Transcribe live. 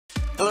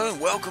Hello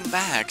and welcome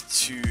back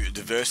to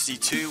Diversity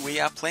 2. We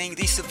are playing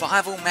the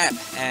survival map,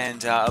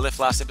 and I left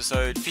last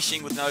episode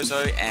fishing with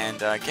Nozo, and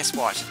guess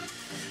what?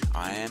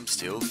 I am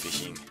still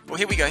fishing. Well,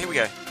 here we go, here we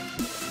go.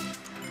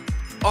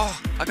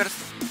 Oh, I got a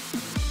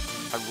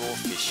raw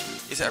fish.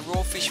 Is it a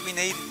raw fish we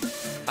need?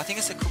 I think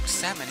it's a cooked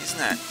salmon,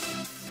 isn't it?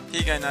 Here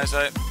you go,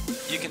 Nozo.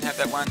 You can have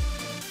that one.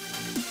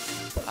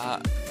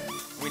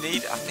 We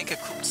need, I think, a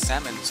cooked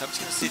salmon. So I'm just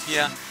going to sit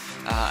here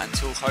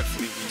until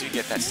hopefully we do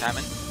get that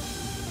salmon.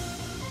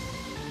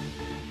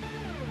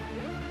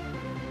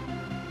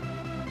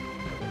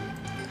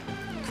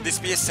 Could this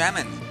be a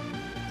salmon?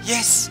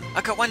 Yes!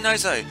 I got one,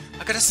 Nozo!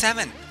 I got a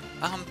salmon!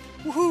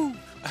 Woohoo!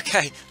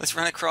 Okay, let's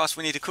run across.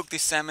 We need to cook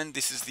this salmon.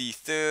 This is the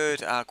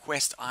third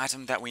quest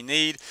item that we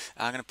need.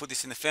 I'm going to put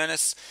this in the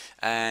furnace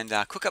and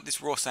cook up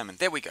this raw salmon.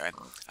 There we go.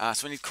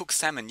 So we need cooked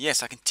salmon.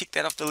 Yes, I can tick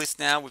that off the list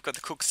now. We've got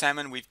the cooked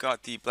salmon. We've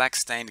got the black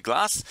stained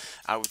glass.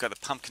 We've got the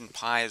pumpkin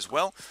pie as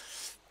well.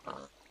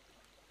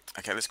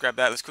 Okay, let's grab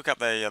that. Let's cook up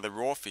the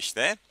raw fish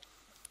there.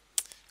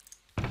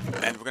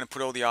 And we're going to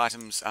put all the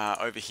items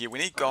over here. We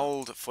need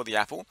gold for the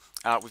apple.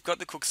 We've got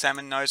the cooked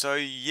salmon, Nozo.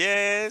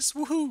 Yes!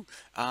 Woohoo!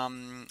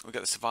 We've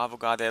got the survival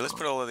guide there. Let's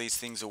put all of these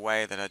things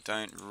away that I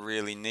don't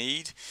really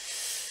need.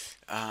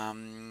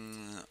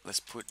 Let's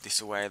put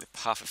this away, the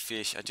puffer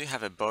fish. I do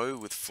have a bow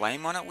with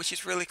flame on it, which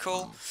is really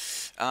cool.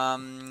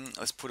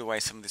 Let's put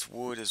away some of this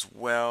wood as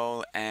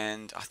well.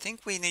 And I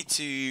think we need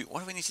to...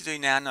 What do we need to do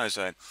now,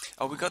 Nozo?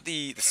 Oh, we've got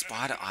the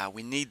spider eye.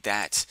 We need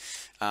that.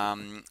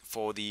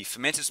 For the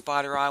fermented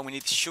spider eye, we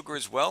need the sugar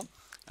as well.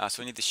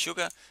 So we need the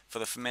sugar for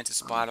the fermented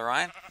spider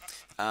eye.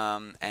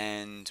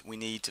 And we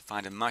need to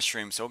find a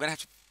mushroom. So we're going to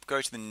have to go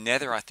to the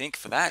nether, I think,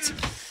 for that.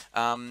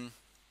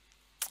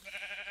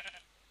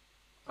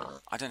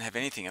 I don't have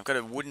anything. I've got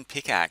a wooden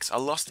pickaxe. I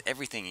lost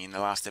everything in the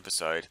last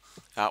episode.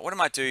 What I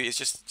might do is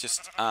just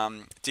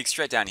dig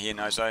straight down here,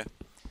 Nozo.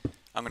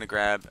 I'm going to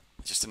grab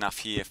just enough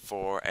here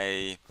for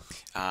a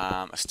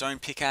stone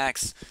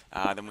pickaxe.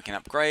 Then we can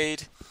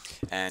upgrade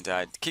and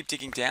keep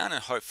digging down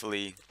and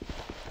hopefully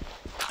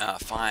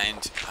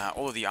find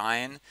all of the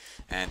iron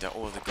and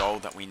all of the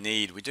gold that we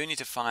need. We do need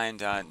to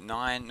find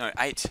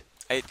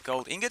 8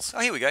 gold ingots. Oh,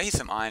 here we go. Here's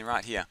some iron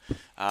right here.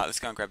 Let's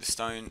go and grab the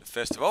stone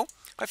first of all.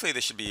 Hopefully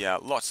there should be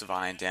lots of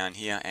iron down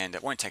here, and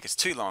it won't take us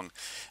too long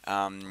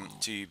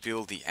to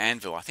build the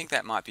anvil. I think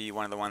that might be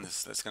one of the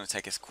ones that's going to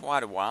take us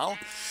quite a while.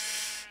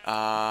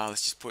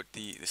 Let's just put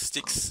the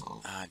sticks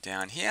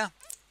down here.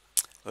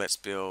 Let's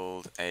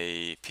build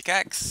a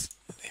pickaxe.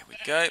 There we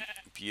go.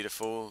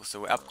 Beautiful.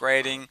 So we're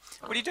upgrading.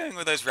 What are you doing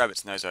with those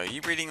rabbits, Nozo? Are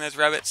you breeding those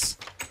rabbits?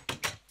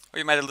 Or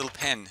you made a little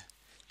pen?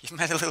 You've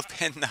made a little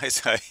pen,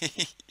 Nozo.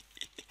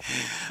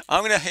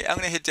 I'm gonna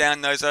head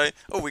down, Nozo.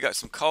 Oh, we got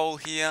some coal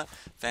here.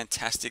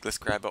 Fantastic. Let's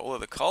grab all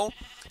of the coal.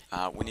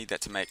 We need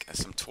that to make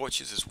some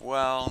torches as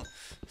well.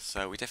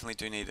 So we definitely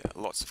do need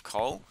lots of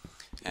coal.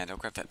 And I'll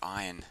grab that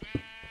iron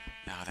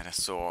that I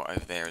saw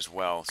over there as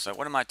well. So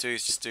what I might do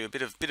is just do a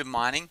bit of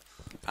mining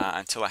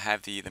until I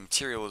have the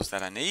materials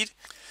that I need.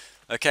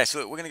 Okay, so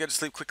we're going to go to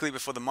sleep quickly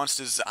before the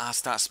monsters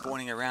start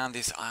spawning around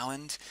this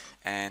island.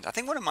 And I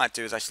think what I might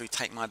do is actually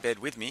take my bed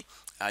with me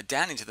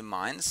down into the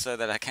mines so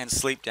that I can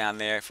sleep down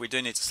there if we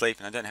do need to sleep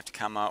and I don't have to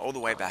come all the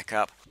way back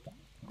up.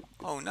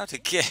 Oh, not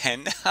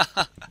again.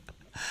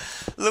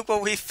 Look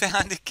what we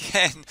found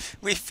again.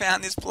 We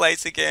found this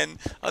place again.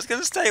 I was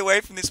going to stay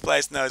away from this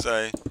place,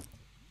 Nozo.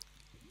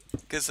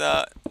 Because,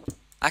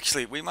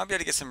 actually, we might be able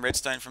to get some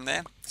redstone from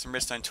there. Some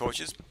redstone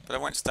torches, but I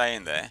won't stay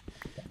in there.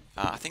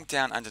 I think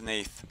down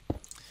underneath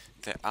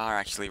there are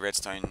actually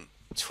redstone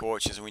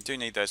torches, and we do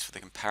need those for the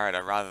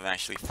comparator rather than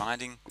actually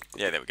finding...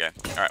 Yeah, there we go.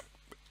 Alright.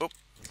 Oop.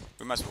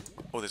 We must...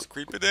 Oh, there's a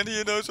creeper down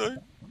here, Nozo.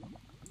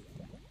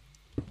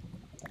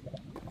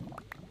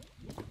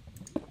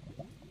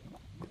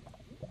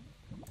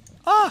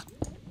 Ah!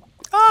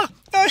 Ah!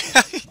 No!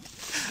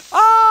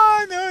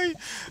 Ah, no!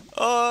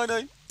 Oh,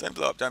 no. Don't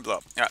blow up, don't blow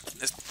up. Alright,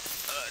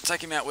 let's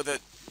take him out with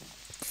it.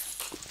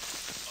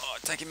 Oh,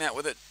 take him out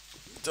with it.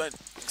 Don't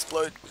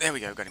explode. There we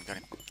go, got him.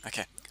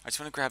 Okay, I just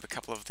want to grab a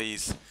couple of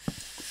these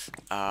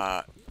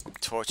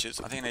torches.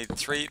 I think I need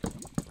three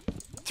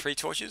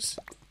torches.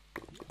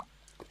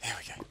 There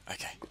we go.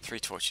 Okay, 3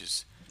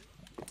 torches.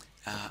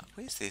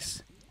 Where's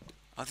this?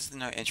 Oh, this is the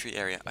no entry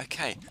area.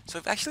 Okay, so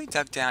we've actually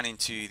dug down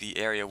into the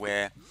area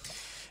where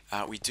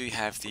we do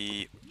have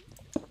the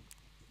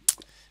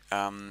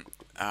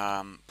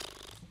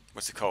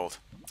what's it called?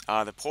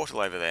 The portal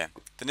over there.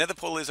 The nether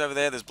portal is over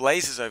there. There's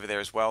blazes over there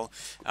as well,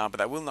 but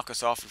they will knock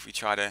us off if we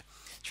try to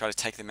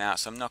take them out.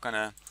 So I'm not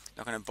gonna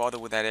bother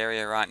with that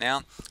area right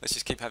now. Let's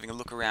just keep having a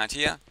look around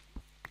here.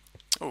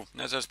 Oh,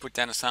 Nozo's put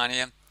down a sign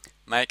here.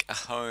 Make a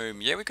home.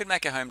 Yeah, we could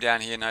make a home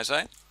down here,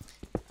 Nozo.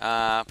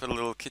 Put a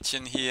little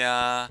kitchen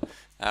here.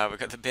 We've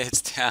got the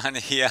beds down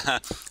here.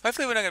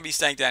 Hopefully we're not going to be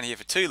staying down here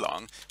for too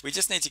long. We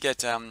just need to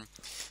get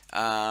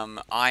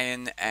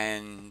iron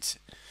and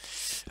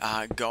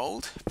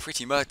gold,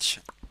 pretty much.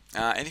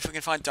 And if we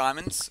can find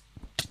diamonds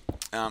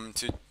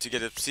to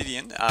get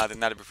obsidian, then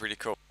that'd be pretty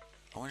cool.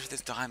 I wonder if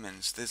there's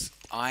diamonds. There's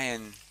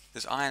iron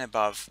There's iron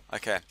above.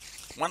 Okay.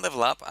 One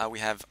level up, we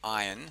have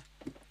iron.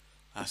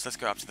 So let's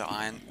go up to the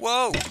iron.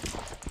 Whoa!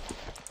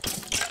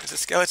 There's a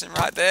skeleton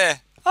right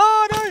there.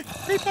 Oh no!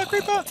 Creeper,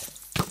 creeper!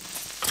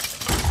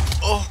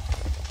 Oh!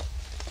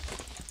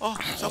 Oh,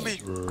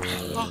 zombie!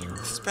 Oh,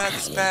 this is bad,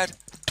 this is bad.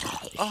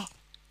 Oh!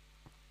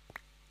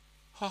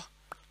 Oh,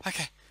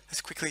 okay.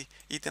 Let's quickly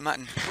eat the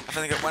mutton. I've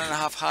only got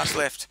 1.5 hearts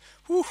left.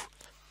 Whew!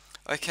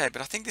 Okay,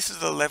 but I think this is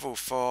the level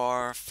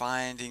for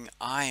finding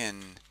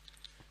iron.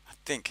 I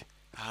think.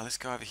 Let's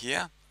go over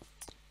here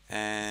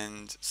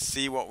and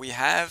see what we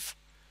have.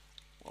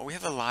 Well, we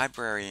have a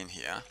library in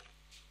here,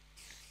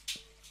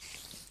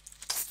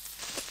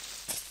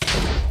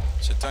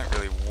 which I don't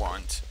really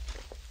want.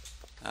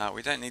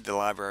 We don't need the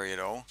library at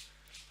all.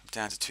 I'm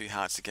down to 2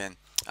 hearts again.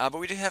 But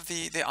we do have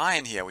the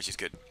iron here, which is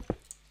good.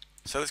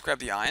 So let's grab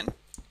the iron.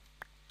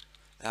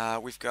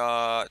 We've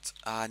got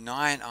 9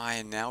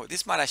 iron now.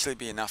 This might actually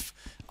be enough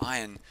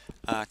iron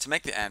to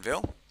make the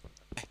anvil.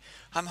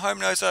 I'm home,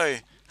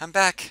 Nozo. I'm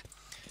back.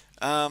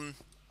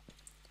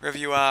 Wherever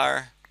you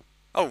are.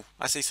 Oh,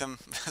 I see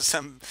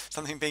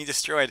something being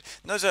destroyed.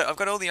 Nozo, I've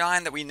got all the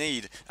iron that we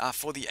need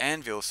for the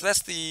anvil. So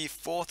that's the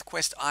 4th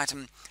quest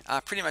item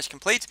pretty much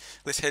complete.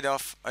 Let's head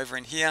off over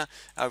in here.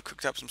 I've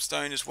cooked up some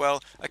stone as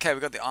well. Okay,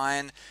 we've got the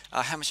iron.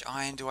 How much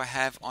iron do I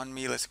have on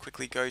me? Let's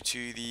quickly go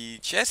to the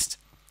chest.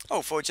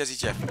 Oh, for Jazzy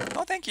Jeff.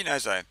 Oh, thank you,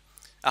 Nozo.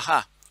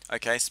 Aha.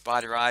 Okay,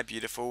 spider eye,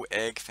 beautiful.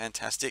 Egg,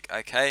 fantastic.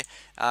 Okay,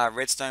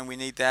 redstone, we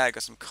need that.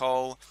 Got some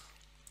coal.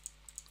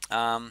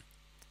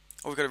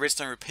 Oh, we've got a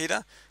redstone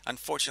repeater.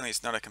 Unfortunately,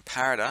 it's not a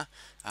comparator.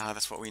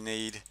 That's what we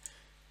need.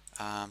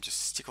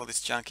 Just stick all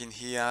this junk in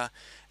here.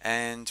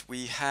 And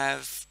we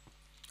have...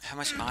 How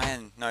much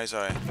iron,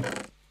 Nozo?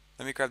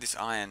 Let me grab this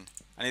iron.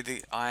 I need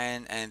the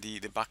iron and the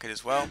bucket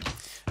as well.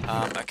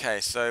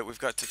 Okay, so we've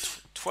got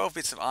 12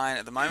 bits of iron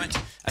at the moment.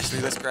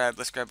 Actually, let's grab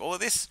all of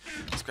this.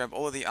 Let's grab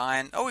all of the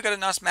iron. Oh, we got a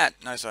nice mat,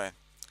 Nozo.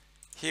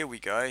 Here we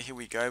go, here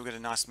we go. We've got a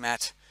nice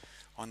mat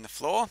on the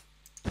floor.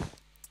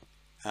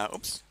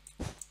 Oops.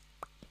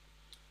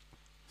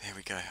 There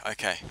we go.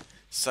 Okay,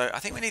 so I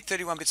think we need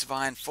 31 bits of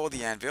iron for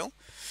the anvil.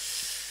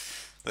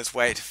 Let's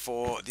wait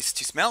for this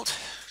to smelt.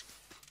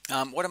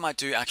 What I might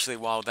do actually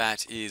while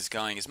that is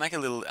going is make a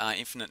little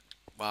infinite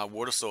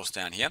water source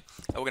down here.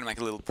 We're going to make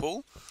a little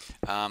pool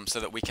so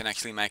that we can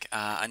actually make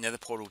another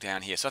portal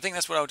down here. So I think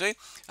that's what I'll do.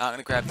 I'm going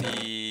to grab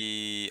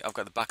I've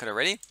got the bucket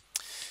already.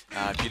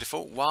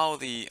 Beautiful. While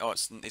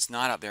it's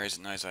night up there,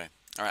 isn't it, Nozo?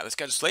 Alright, let's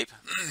go to sleep.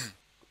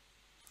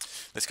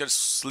 Let's go to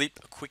sleep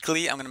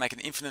quickly. I'm going to make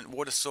an infinite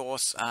water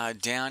source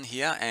down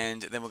here,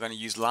 and then we're going to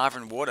use lava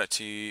and water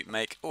to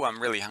make... Oh,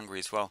 I'm really hungry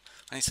as well.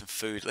 I need some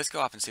food. Let's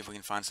go up and see if we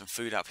can find some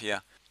food up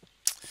here.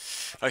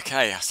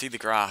 Okay, I see the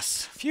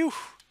grass. Phew!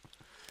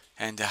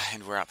 And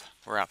we're up.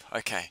 We're up.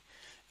 Okay.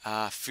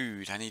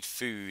 Food. I need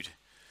food.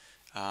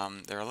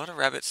 There are a lot of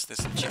rabbits.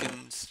 There's some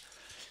chickens.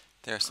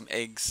 There are some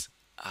eggs.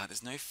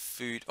 There's no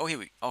food. Oh,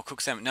 Oh, cook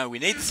salmon. No, we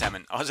need the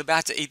salmon. I was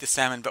about to eat the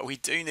salmon, but we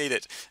do need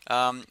it.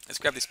 Let's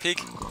grab this pig.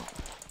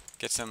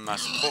 Get some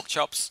pork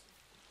chops.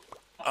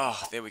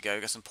 Oh, there we go.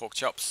 We got some pork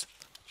chops.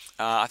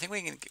 I think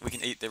we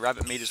can eat the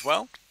rabbit meat as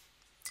well.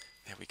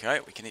 There we go.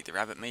 We can eat the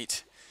rabbit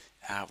meat.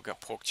 We've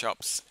got pork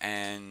chops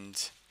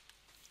and...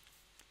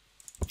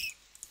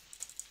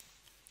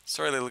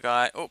 Sorry, little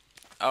guy.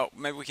 Oh,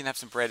 maybe we can have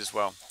some bread as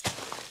well.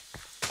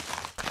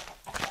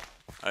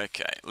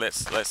 Okay,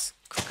 let's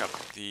cook up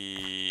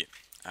the...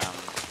 there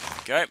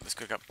we go. Let's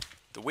cook up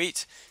the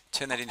wheat.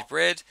 Turn that into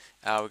bread.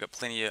 We've got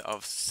plenty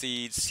of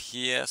seeds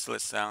here, so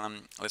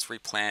let's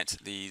replant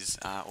these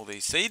all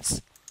these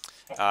seeds,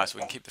 so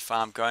we can keep the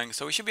farm going.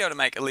 So we should be able to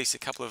make at least a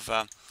couple of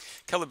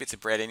bits of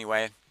bread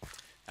anyway,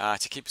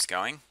 to keep us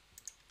going.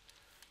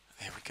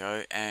 There we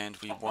go. And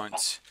we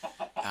want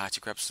to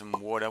grab some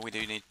water. We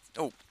do need...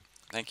 Oh,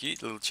 thank you,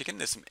 little chicken.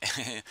 There's some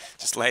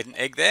just laid an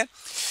egg there.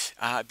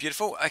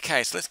 Beautiful.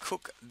 Okay, so let's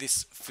cook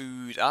this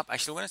food up.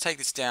 Actually, we're going to take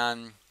this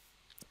down.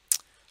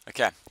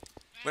 Okay.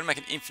 We're going to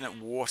make an infinite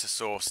water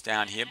source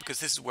down here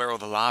because this is where all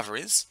the lava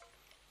is.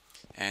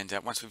 And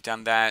once we've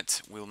done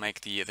that, we'll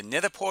make the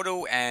nether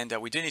portal. And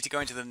we do need to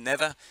go into the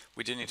nether.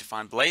 We do need to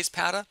find blaze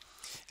powder.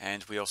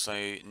 And we also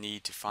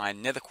need to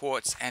find nether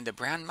quartz and a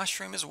brown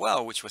mushroom as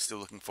well, which we're still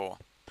looking for.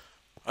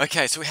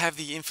 Okay, so we have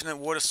the infinite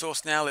water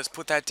source now. Let's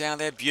put that down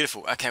there.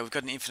 Beautiful. Okay, we've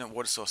got an infinite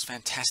water source.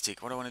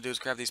 Fantastic. What I want to do is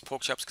grab these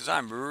pork chops because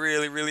I'm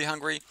really, really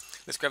hungry.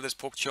 Let's grab those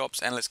pork chops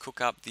and let's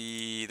cook up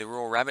the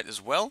raw rabbit as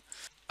well.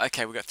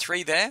 Okay, we've got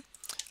 3 there.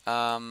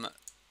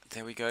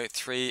 There we go,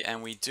 3,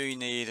 and we do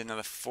need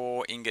another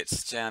 4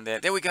 ingots down there.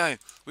 There we go.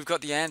 We've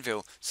got the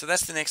anvil. So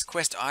that's the next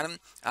quest item.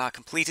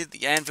 Completed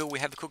the anvil. We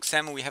have the cooked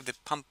salmon. We have the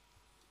Do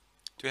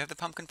we have the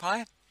pumpkin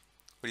pie?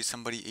 Or did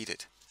somebody eat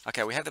it?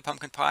 Okay, we have the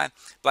pumpkin pie,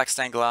 black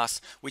stained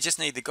glass. We just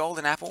need the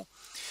golden apple.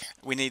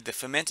 We need the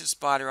fermented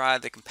spider eye,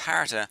 the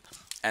comparator,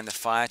 and the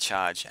fire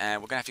charge. And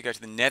we're going to have to go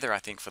to the nether, I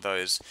think, for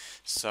those.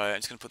 So I'm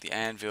just going to put the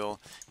anvil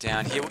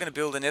down here. We're going to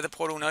build a nether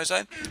portal,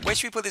 Nozo. Where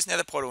should we put this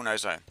nether portal,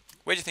 Nozo?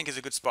 Where do you think is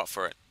a good spot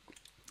for it?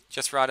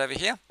 just right over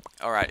here.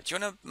 Alright, do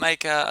you want to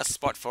make a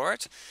spot for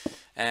it?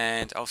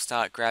 And I'll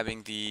start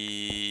grabbing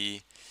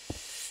the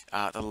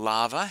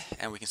lava,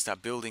 and we can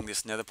start building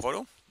this nether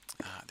portal.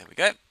 There we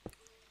go.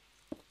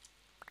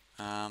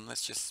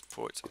 Let's just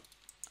put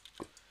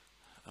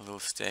a little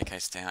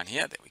staircase down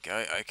here. There we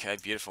go. Okay,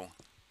 beautiful.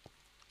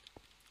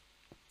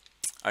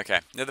 Okay,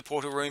 nether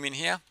portal room in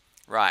here.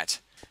 Right.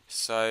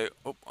 So,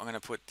 I'm going to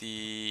put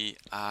the...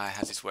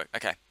 how's this work?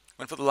 Okay, I'm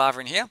going to put the lava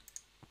in here.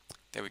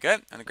 There we go.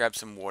 I'm going to grab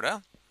some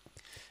water.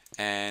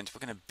 And we're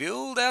going to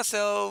build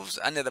ourselves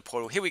a nether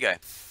portal. Here we go.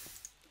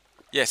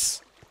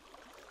 Yes.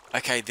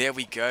 Okay, there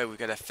we go. We've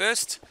got our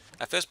first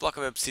block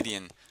of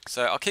obsidian.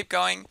 So I'll keep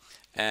going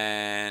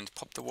and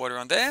pop the water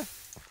on there.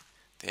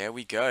 There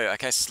we go.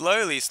 Okay,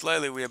 slowly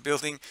we are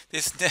building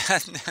this.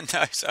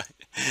 No, sorry.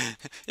 Here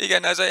you go,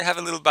 Nozo. Have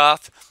a little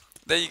bath.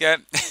 There you go.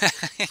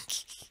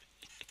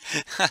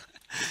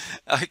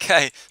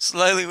 Okay,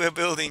 slowly we're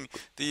building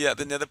the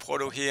nether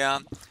portal here,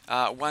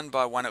 one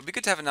by one. It'd be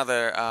good to have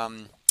another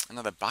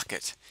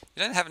bucket.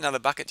 You don't have another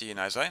bucket, do you,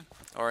 Nozo?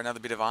 Or another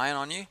bit of iron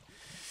on you?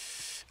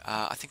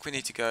 I think we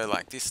need to go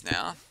like this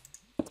now.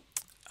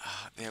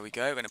 There we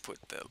go. We're going to put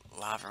the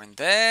lava in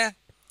there.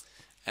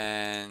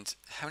 And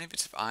how many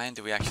bits of iron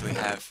do we actually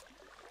have?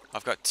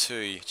 I've got 2.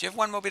 Do you have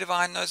one more bit of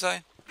iron,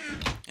 Nozo?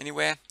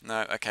 Anywhere?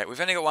 No? Okay, we've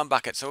only got 1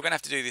 bucket, so we're going to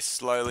have to do this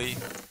slowly.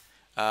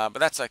 But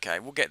that's okay.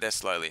 We'll get there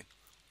slowly.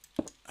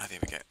 Oh, there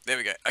we go. There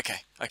we go. Okay.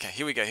 Okay,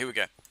 here we go. Here we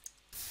go.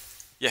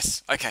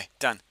 Yes. Okay,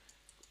 done.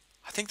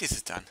 I think this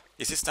is done.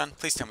 Is this done?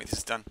 Please tell me this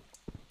is done.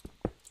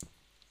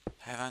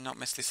 Have I not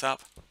messed this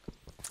up?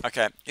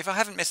 Okay, if I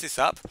haven't messed this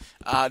up,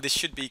 this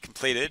should be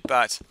completed,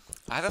 but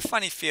I have a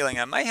funny feeling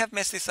I may have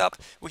messed this up.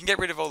 We can get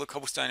rid of all the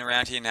cobblestone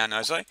around here now,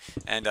 Nozo,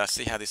 and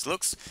see how this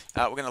looks.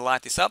 We're going to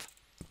light this up.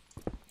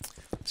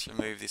 Let's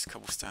remove this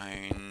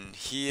cobblestone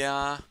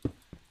here.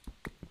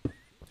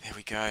 There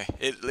we go.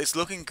 It's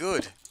looking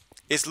good.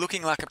 It's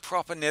looking like a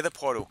proper nether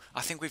portal.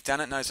 I think we've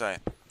done it, Nozo.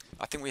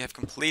 I think we have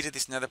completed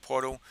this nether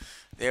portal.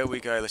 There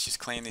we go. Let's just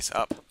clean this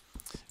up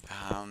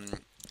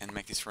and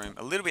make this room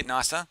a little bit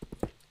nicer.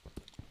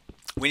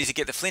 We need to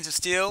get the flint and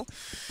steel,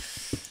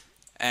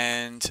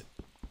 and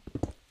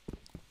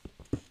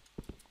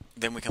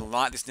then we can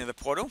light this nether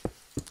portal.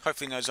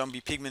 Hopefully no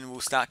zombie pigmen will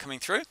start coming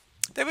through.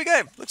 There we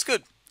go. Looks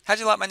good. How'd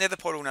you like my nether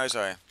portal,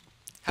 Nozo?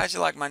 How'd you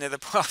like my nether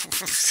portal?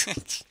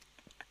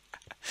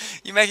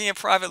 You're making a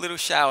private little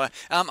shower.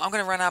 I'm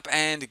going to run up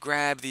and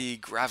grab the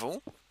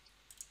gravel.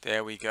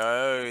 There we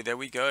go. There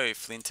we go.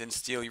 Flint and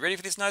steel. You ready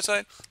for this,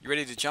 Nozo? You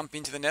ready to jump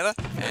into the nether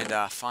and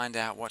find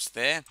out what's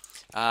there?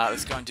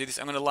 Let's go and do this.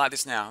 I'm going to light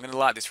this now. I'm going to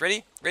light this.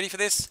 Ready? Ready for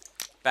this?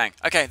 Bang.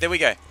 Okay, there we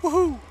go.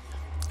 Woohoo!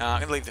 I'm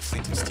going to leave the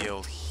flint and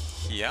steel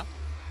here.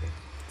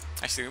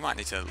 Actually, we might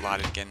need to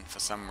light it again for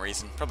some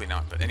reason. Probably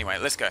not, but anyway,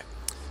 let's go.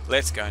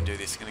 Let's go and do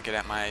this. I'm going to get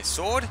out my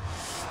sword.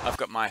 I've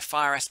got my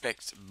fire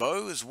aspect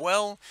bow as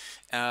well.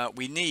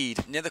 We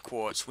need nether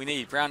quartz. We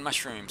need brown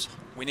mushrooms.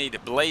 We need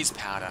blaze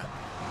powder.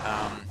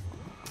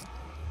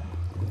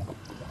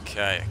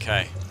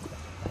 Okay.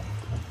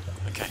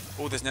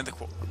 Oh, there's nether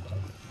quartz.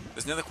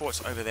 There's nether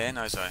quartz over there,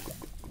 Nozo.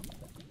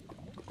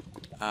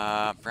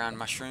 Brown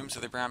mushrooms. Are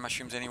there brown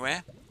mushrooms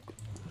anywhere?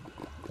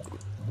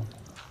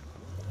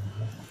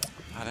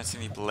 I don't see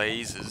any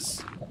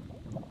blazes.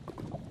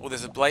 Oh,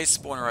 there's a blaze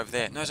spawner over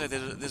there. Nozo,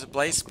 there's a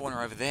blaze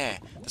spawner over there.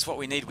 That's what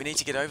we need. We need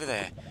to get over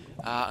there.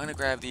 I'm going to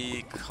grab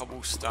the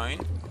cobblestone.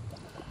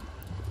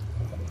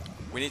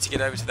 We need to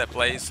get over to that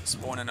blaze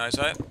spawner,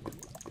 Nozo.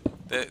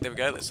 There we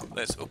go.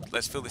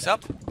 Let's fill this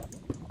up.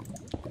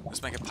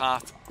 Let's make a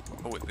path.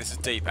 Oh, this is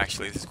deep,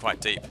 actually. This is quite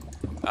deep.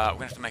 We're going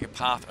to have to make a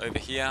path over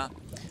here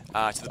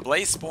to the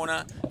blaze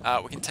spawner.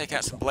 We can take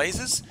out some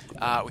blazes. We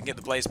can get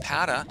the blaze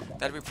powder.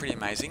 That'd be pretty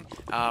amazing.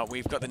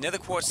 We've got the nether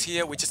quartz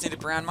here. We just need a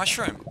brown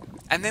mushroom.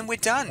 And then we're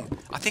done.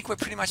 I think we're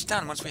pretty much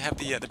done once we have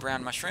the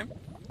brown mushroom.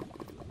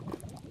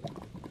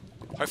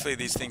 Hopefully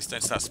these things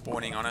don't start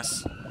spawning on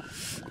us.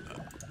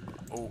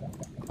 Oh,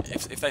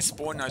 if they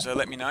spawn, Nozo,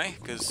 let me know,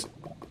 because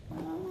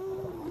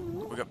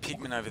we've got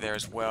pigmen over there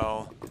as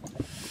well.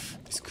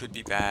 This could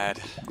be bad.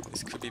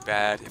 This could be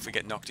bad if we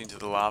get knocked into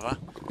the lava.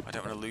 I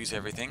don't want to lose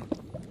everything.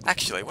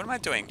 Actually, what am I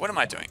doing? What am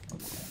I doing?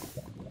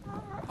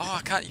 Oh,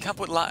 I can't. You can't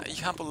put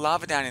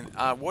lava down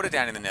in water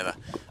down in the nether.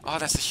 Oh,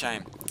 that's a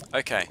shame.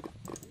 Okay.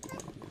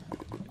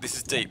 This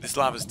is deep. This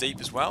lava's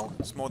deep as well.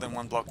 It's more than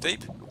 1 block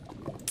deep. So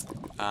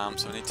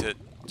I need to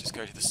just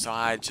go to the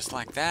side, just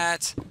like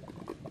that.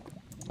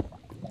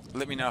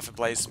 Let me know if a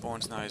blaze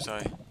spawns,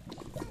 Nozo.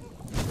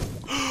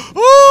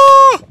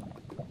 Oh!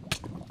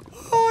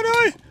 Oh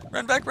no!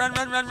 Run back! Run!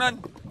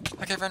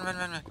 Okay,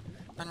 run!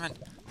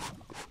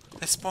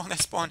 They spawn.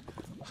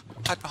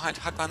 Hide behind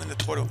the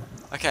portal.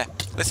 Okay,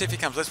 let's see if he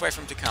comes. Let's wait for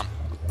him to come.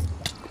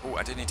 Oh,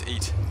 I do need to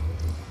eat,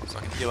 so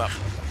I can heal up.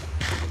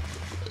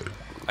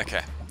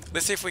 Okay.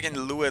 Let's see if we can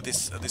lure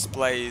this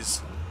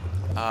blaze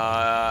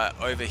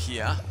over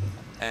here,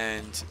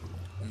 and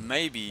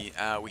maybe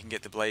we can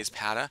get the blaze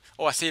powder.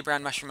 Oh, I see a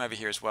brown mushroom over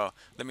here as well.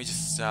 Let me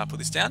just put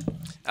this down.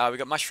 We've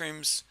got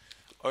mushrooms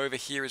over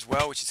here as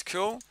well, which is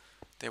cool.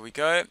 There we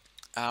go.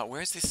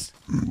 where is this?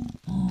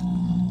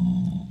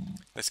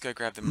 Let's go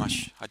grab the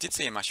I did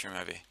see a mushroom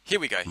over here. Here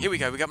we go. Here we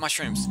go. We got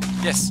mushrooms.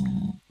 Yes.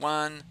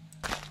 1,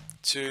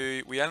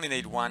 2. We only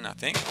need 1, I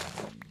think.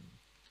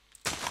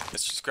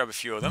 Let's just grab a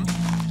few of them.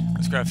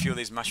 Let's grab a few of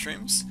these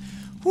mushrooms.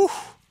 Whew.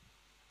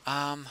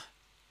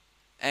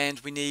 And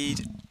we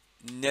need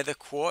nether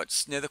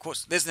quartz. Nether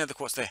quartz. There's nether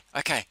quartz there.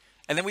 Okay.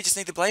 And then we just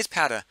need the blaze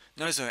powder.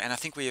 Nozo. And I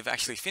think we have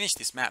actually finished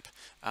this map.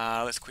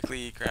 Let's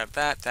quickly grab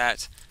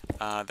that.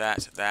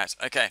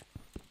 Okay.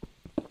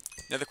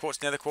 Nether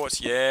quartz, nether quartz.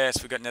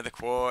 Yes, we got nether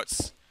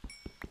quartz.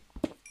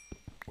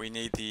 We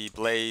need the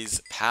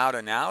blaze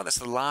powder now. That's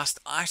the last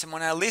item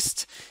on our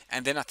list.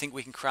 And then I think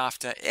we can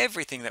craft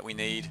everything that we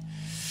need.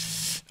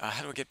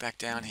 How do I get back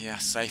down here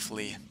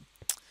safely?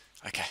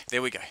 Okay,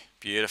 there we go.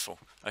 Beautiful.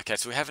 Okay,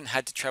 so we haven't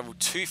had to travel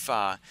too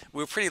far.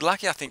 We were pretty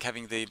lucky, I think,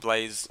 having the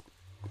blaze.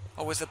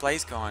 Oh, where's the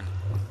blaze gone?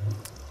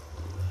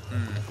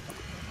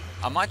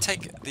 I might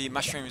take the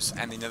mushrooms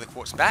and the nether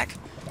quartz back,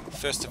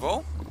 first of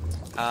all.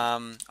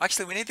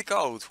 Actually, we need the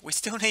gold. We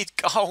still need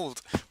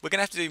gold. We're going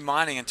to have to do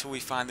mining until we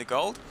find the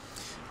gold.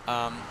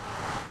 Oh,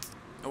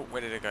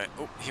 where did it go?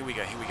 Oh, here we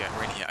go, here we go.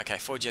 We're in here. Okay,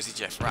 for Jazzy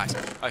Jeff. Right.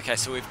 Okay,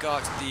 so we've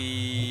got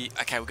the...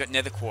 Okay, we've got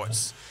nether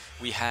quartz.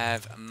 We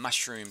have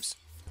mushrooms.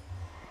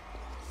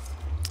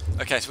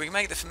 Okay, so we can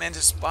make the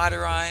fermented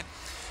spider eye.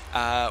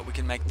 We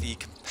can make the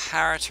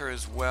comparator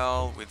as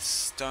well with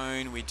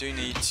stone. We do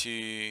need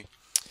to...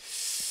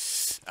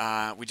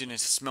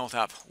 smelt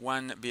up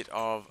 1 bit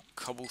of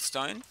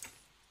cobblestone.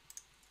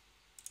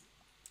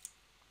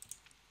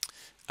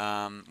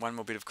 1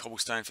 more bit of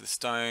cobblestone for the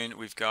stone.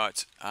 We've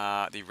got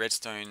the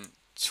redstone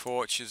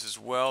torches as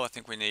well. I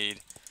think we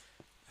need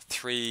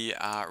 3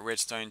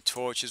 redstone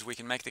torches. We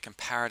can make the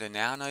comparator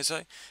now,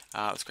 Nozo.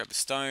 Let's grab the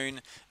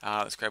stone.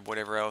 Let's grab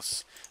whatever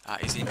else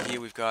is in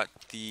here. We've got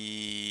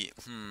the...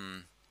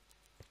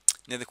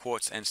 nether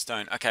quartz and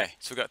stone. Okay,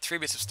 so we've got 3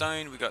 bits of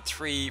stone, we've got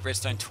 3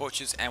 redstone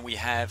torches, and we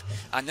have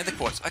nether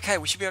quartz. Okay,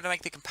 we should be able to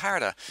make the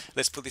comparator.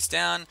 Let's put this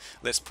down.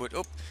 Let's put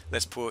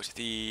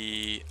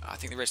the... I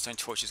think the redstone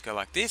torches go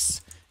like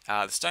this.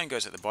 The stone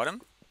goes at the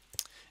bottom,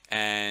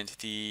 and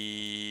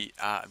the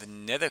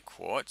nether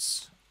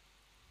quartz...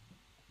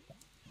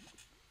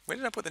 Where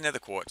did I put the nether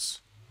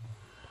quartz?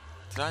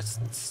 Did I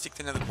stick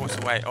the nether quartz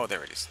away? Oh,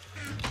 there it is.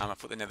 I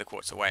put the nether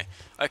quartz away.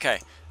 Okay.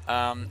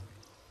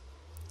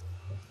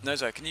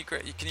 Nozo, can you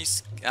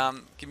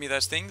give me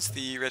those things?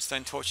 The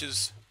redstone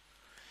torches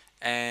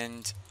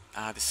and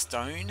the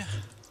stone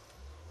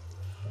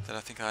that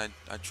I think I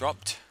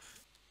dropped.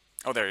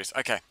 Oh, there it is.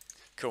 Okay,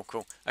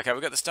 cool. Okay,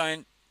 we've got the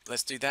stone.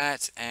 Let's do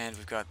that. And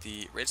we've got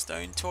the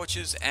redstone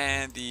torches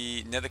and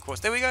the nether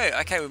quartz. There we go.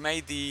 Okay, we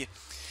made the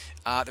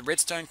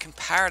redstone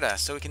comparator,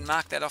 so we can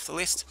mark that off the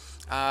list.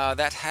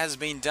 That has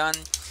been done.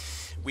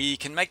 We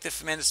can make the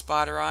fermented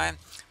spider eye.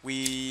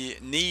 We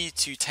need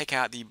to take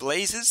out the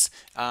blazes,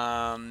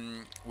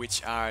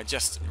 which are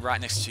just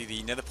right next to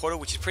the nether portal,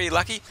 which is pretty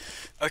lucky.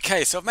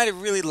 Okay, so I've made a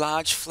really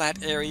large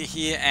flat area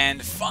here,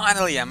 and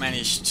finally I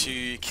managed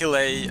to kill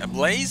a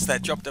blaze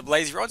that dropped a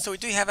blaze rod. So we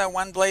do have our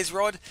 1 blaze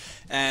rod,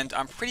 and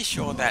I'm pretty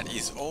sure that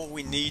is all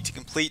we need to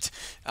complete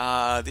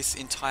this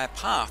entire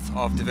path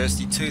of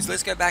Diversity 2. So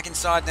let's go back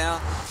inside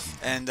now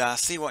and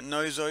see what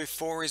Nozo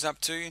 4 is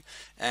up to,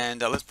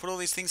 and let's put all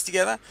these things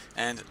together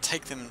and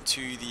take them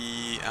to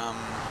the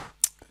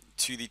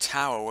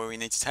tower where we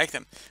need to take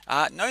them.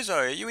 Nozo,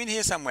 are you in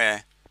here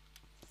somewhere?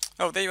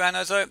 Oh, there you are,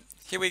 Nozo.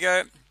 Here we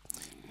go.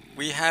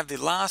 We have the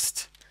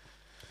last...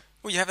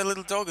 Oh, you have a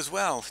little dog as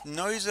well.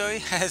 Nozo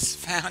has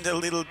found a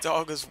little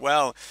dog as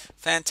well.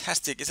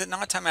 Fantastic. Is it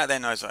nighttime out there,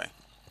 Nozo?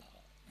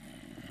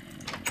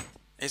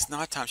 It's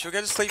nighttime. Shall we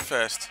go to sleep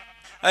first?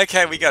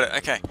 Okay, we got it.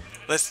 Okay,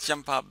 let's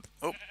jump up.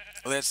 Oh,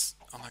 oh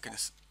my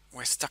goodness.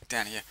 We're stuck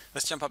down here.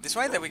 Let's jump up this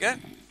way. There we go.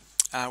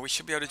 We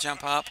should be able to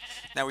jump up.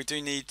 Now we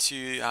do need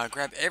to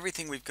grab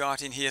everything we've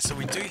got in here. So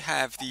we do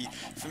have the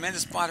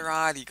fermented spider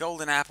eye, the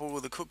golden apple,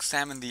 the cooked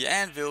salmon, the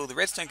anvil, the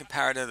redstone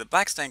comparator, the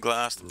black stained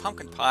glass, the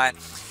pumpkin pie,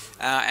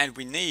 and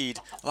we need,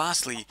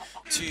 lastly,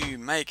 to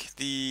make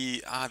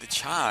the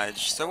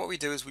charge. So what we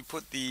do is we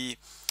put the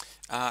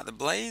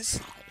blaze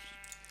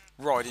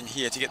rod in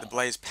here to get the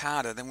blaze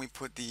powder. Then we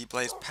put the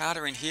blaze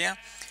powder in here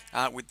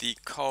with the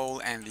coal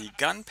and the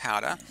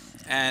gunpowder,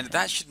 and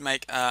that should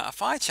make a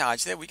fire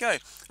charge. There we go.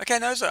 Okay,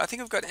 Nozo, I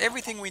think we've got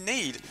everything we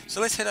need.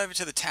 So let's head over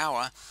to the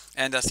tower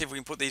and see if we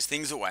can put these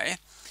things away.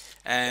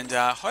 And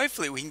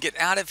hopefully we can get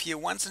out of here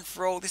once and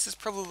for all. This has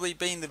probably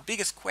been the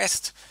biggest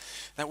quest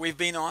that we've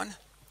been on,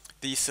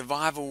 the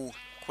survival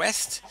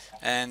quest,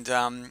 and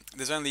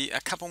there's only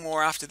a couple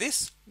more after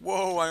this.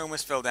 Whoa, I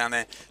almost fell down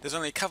there. There's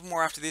only a couple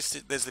more after this.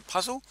 There's the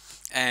puzzle,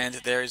 and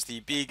there is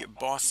the big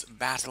boss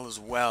battle as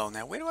well.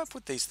 Now, where do I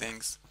put these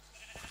things?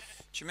 Do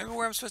you remember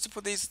where I'm supposed to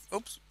put these?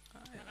 Oops.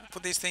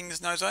 Put these things,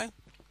 Nozo?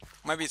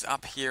 Maybe it's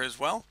up here as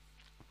well.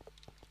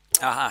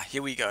 Aha,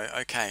 here we go.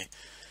 Okay.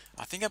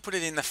 I think I put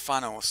it in the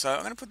funnel. So I'm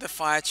going to put the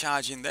fire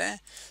charge in there.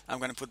 I'm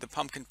going to put the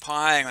pumpkin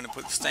pie. I'm going to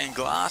put the stained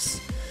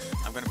glass.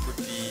 I'm going to put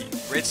the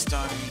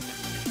redstone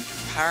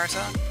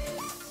comparator.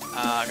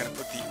 I'm going to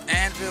put the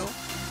anvil.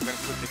 I'm going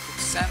to put the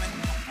cooked salmon,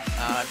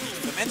 the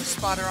fermented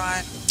spider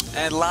eye,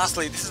 and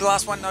lastly, this is the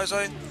last one,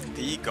 Nozo,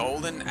 the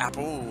golden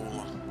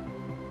apple.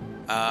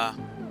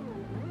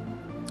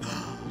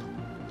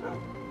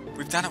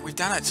 We've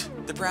done it.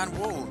 The brown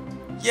wool.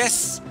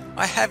 Yes,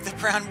 I have the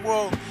brown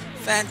wool.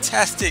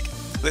 Fantastic.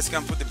 Let's go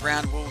and put the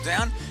brown wool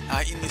down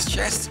in this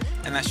chest,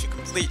 and that should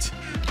complete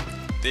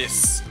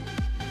this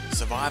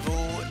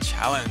survival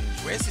challenge.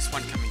 Where's this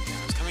one coming down?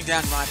 It's coming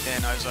down right there,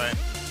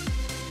 Nozo.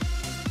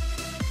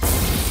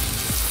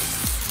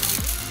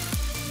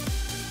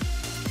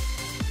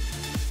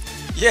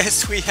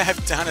 Yes, we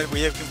have done it.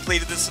 We have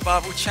completed the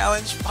survival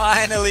challenge.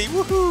 Finally,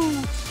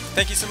 woohoo!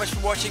 Thank you so much for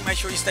watching. Make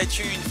sure you stay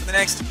tuned for the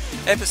next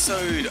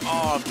episode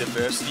of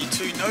Diversity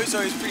 2.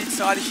 Nozo is pretty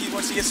excited. She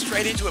wants to get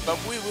straight into it, but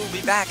we will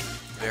be back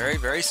very,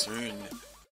 very soon.